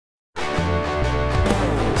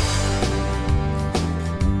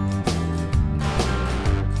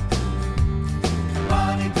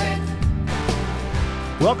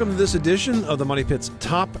Welcome to this edition of the Money Pit's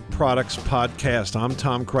Top Products Podcast. I'm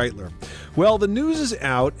Tom Kreitler. Well, the news is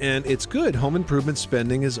out, and it's good. Home improvement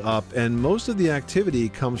spending is up, and most of the activity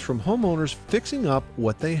comes from homeowners fixing up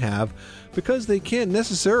what they have because they can't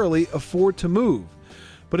necessarily afford to move.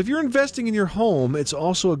 But if you're investing in your home, it's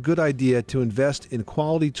also a good idea to invest in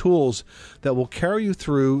quality tools that will carry you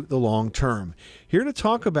through the long term. Here to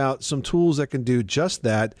talk about some tools that can do just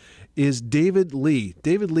that is David Lee.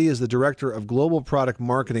 David Lee is the Director of Global Product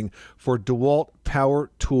Marketing for DeWALT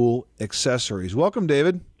Power Tool Accessories. Welcome,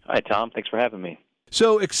 David. Hi, Tom. Thanks for having me.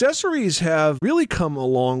 So accessories have really come a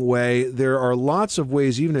long way. There are lots of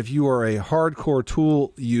ways, even if you are a hardcore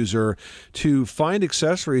tool user, to find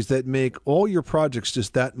accessories that make all your projects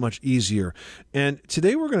just that much easier. And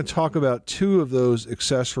today we're going to talk about two of those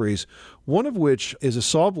accessories, one of which is a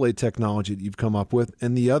saw blade technology that you've come up with,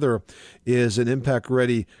 and the other is an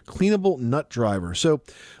impact-ready cleanable nut driver. So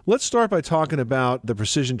let's start by talking about the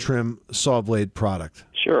precision trim saw blade product.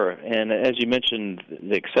 Sure. And as you mentioned,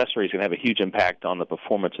 the accessories can have a huge impact on the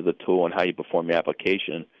performance of the tool and how you perform your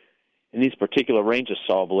application. And these particular range of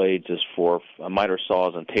saw blades is for miter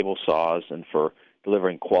saws and table saws and for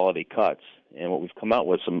delivering quality cuts. And what we've come out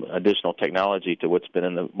with some additional technology to what's been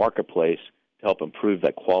in the marketplace to help improve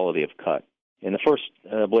that quality of cut. And the first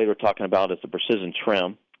blade we're talking about is the precision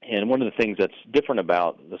trim. And one of the things that's different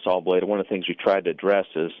about the saw blade, one of the things we tried to address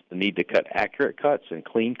is the need to cut accurate cuts and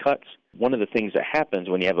clean cuts. One of the things that happens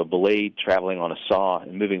when you have a blade traveling on a saw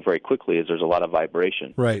and moving very quickly is there's a lot of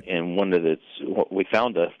vibration. Right. And we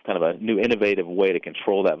found a kind of a new innovative way to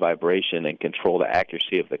control that vibration and control the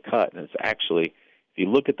accuracy of the cut. And it's actually, if you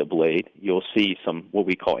look at the blade, you'll see some what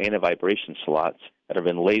we call anti-vibration slots that have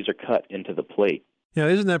been laser cut into the plate. Yeah,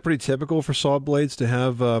 isn't that pretty typical for saw blades to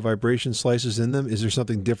have vibration slices in them? Is there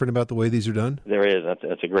something different about the way these are done? There is.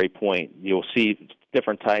 That's a great point. You'll see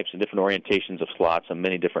different types and different orientations of slots on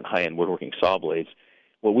many different high-end woodworking saw blades.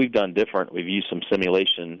 What we've done different, we've used some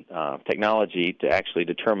simulation technology to actually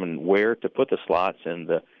determine where to put the slots and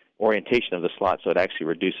the orientation of the slots so it actually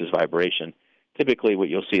reduces vibration. Typically, what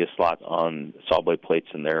you'll see is slots on saw blade plates,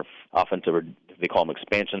 and they're often they call them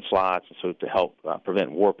expansion slots, so to help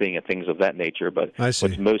prevent warping and things of that nature. But what's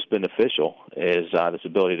most beneficial is this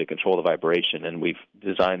ability to control the vibration, and we've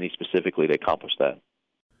designed these specifically to accomplish that.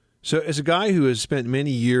 So as a guy who has spent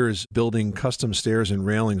many years building custom stairs and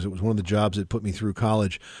railings, it was one of the jobs that put me through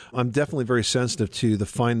college, I'm definitely very sensitive to the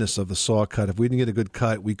fineness of the saw cut. If we didn't get a good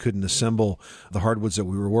cut, we couldn't assemble the hardwoods that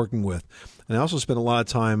we were working with. And I also spent a lot of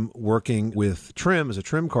time working with trim as a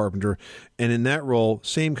trim carpenter, and in that role,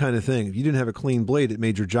 same kind of thing. If you didn't have a clean blade, it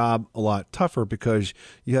made your job a lot tougher because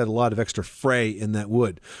you had a lot of extra fray in that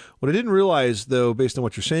wood. What I didn't realize, though, based on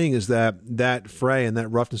what you're saying, is that fray and that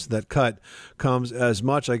roughness of that cut comes as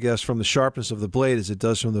much, I guess, from the sharpness of the blade as it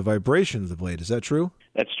does from the vibration of the blade. Is that true?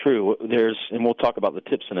 That's true. And we'll talk about the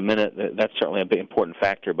tips in a minute. That's certainly a big important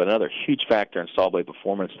factor. But another huge factor in saw blade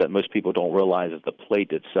performance that most people don't realize is the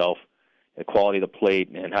plate itself, the quality of the plate,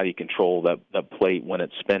 and how you control that plate when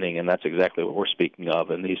it's spinning. And that's exactly what we're speaking of.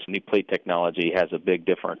 And this new plate technology has a big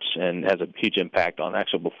difference and has a huge impact on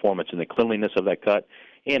actual performance and the cleanliness of that cut,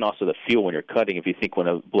 and also the feel when you're cutting. If you think when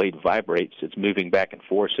a blade vibrates, it's moving back and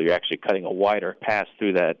forth, so you're actually cutting a wider pass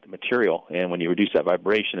through that material. And when you reduce that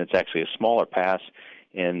vibration, it's actually a smaller pass,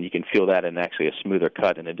 and you can feel that in actually a smoother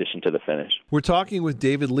cut in addition to the finish. We're talking with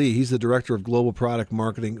David Lee. He's the Director of Global Product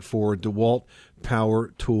Marketing for DeWALT Power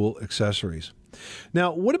Tool Accessories.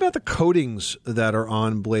 Now, what about the coatings that are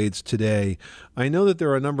on blades today? I know that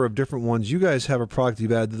there are a number of different ones. You guys have a product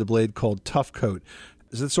you've added to the blade called Tough Coat.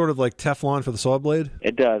 Is it sort of like Teflon for the saw blade?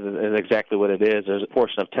 It does. It's exactly what it is. There's a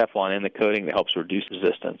portion of Teflon in the coating that helps reduce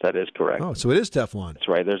resistance. That is correct. Oh, so it is Teflon. That's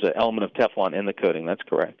right. There's an element of Teflon in the coating. That's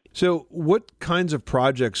correct. So what kinds of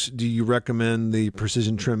projects do you recommend the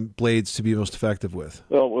precision trim blades to be most effective with?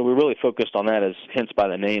 Well, what we're really focused on that is, hence by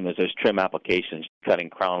the name, is those trim applications, cutting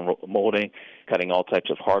crown molding, cutting all types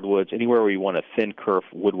of hardwoods, anywhere where you want a thin kerf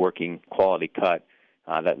woodworking quality cut.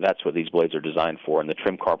 That's what these blades are designed for, and the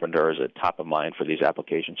trim carpenter is at top of mind for these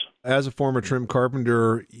applications. As a former trim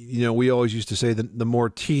carpenter, we always used to say that the more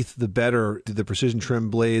teeth, the better. The precision trim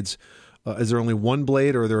blades, is there only one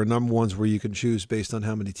blade, or are there a number of ones where you can choose based on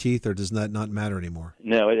how many teeth, or does that not matter anymore?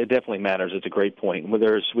 No, it definitely matters. It's a great point.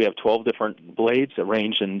 We have 12 different blades that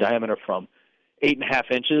range in diameter from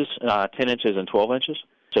 8.5 inches, 10 inches, and 12 inches.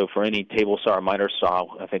 So for any table saw or miter saw,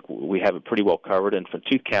 I think we have it pretty well covered. And for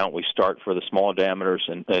tooth count, we start for the smaller diameters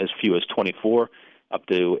and as few as 24 up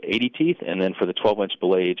to 80 teeth. And then for the 12-inch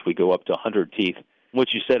blades, we go up to 100 teeth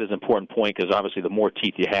What you said is an important point because obviously the more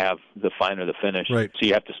teeth you have, the finer the finish. Right. So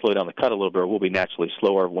you have to slow down the cut a little bit, or it will be naturally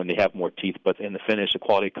slower when they have more teeth. But in the finish, the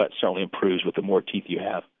quality of cut certainly improves with the more teeth you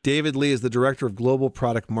have. David Lee is the Director of Global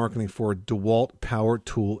Product Marketing for DeWALT Power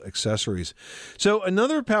Tool Accessories. So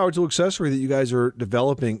another power tool accessory that you guys are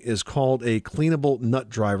developing is called a cleanable nut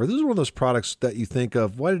driver. This is one of those products that you think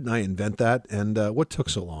of, why didn't I invent that? And what took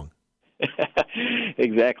so long?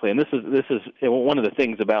 Exactly, and this is one of the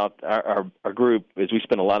things about our group is we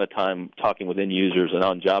spend a lot of time talking with end users and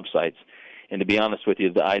on job sites. And to be honest with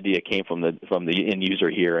you, the idea came from the end user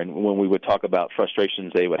here. And when we would talk about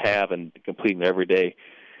frustrations they would have in completing their everyday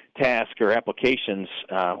task or applications,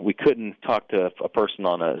 we couldn't talk to a person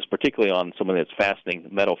particularly on someone that's fastening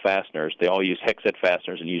metal fasteners. They all use hex head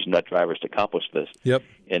fasteners and use nut drivers to accomplish this. Yep.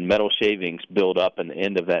 And metal shavings build up in the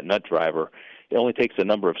end of that nut driver. It only takes a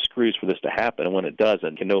number of screws for this to happen, and when it does,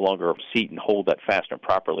 it can no longer seat and hold that fastener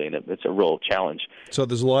properly, and it's a real challenge. So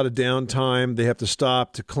there's a lot of downtime. They have to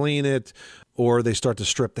stop to clean it, or they start to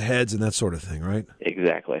strip the heads and that sort of thing, right?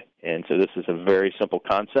 Exactly. And so this is a very simple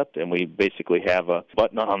concept, and we basically have a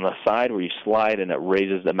button on the side where you slide, and it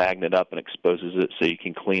raises the magnet up and exposes it so you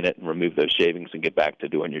can clean it and remove those shavings and get back to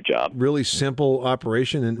doing your job. Really simple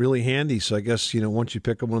operation and really handy. So I guess, once you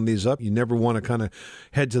pick one of these up, you never want to kind of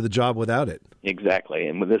head to the job without it. Exactly.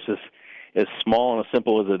 And this is as small and as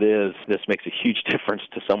simple as it is, this makes a huge difference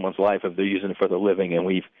to someone's life if they're using it for their living, and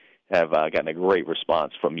we've gotten a great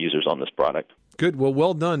response from users on this product. Good.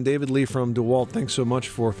 Well done, David Lee from DeWALT. Thanks so much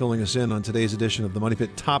for filling us in on today's edition of the Money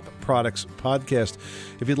Pit Top Products Podcast.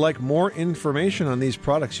 If you'd like more information on these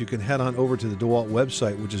products, you can head on over to the DeWALT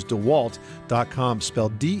website, which is DeWALT.com,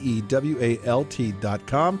 spelled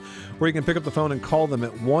DEWALT.com, where you can pick up the phone and call them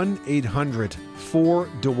at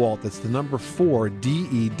 1-800-4DEWALT. That's the number 4,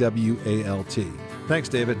 DEWALT. Thanks,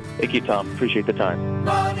 David. Thank you, Tom. Appreciate the time.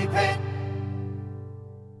 Money Pit.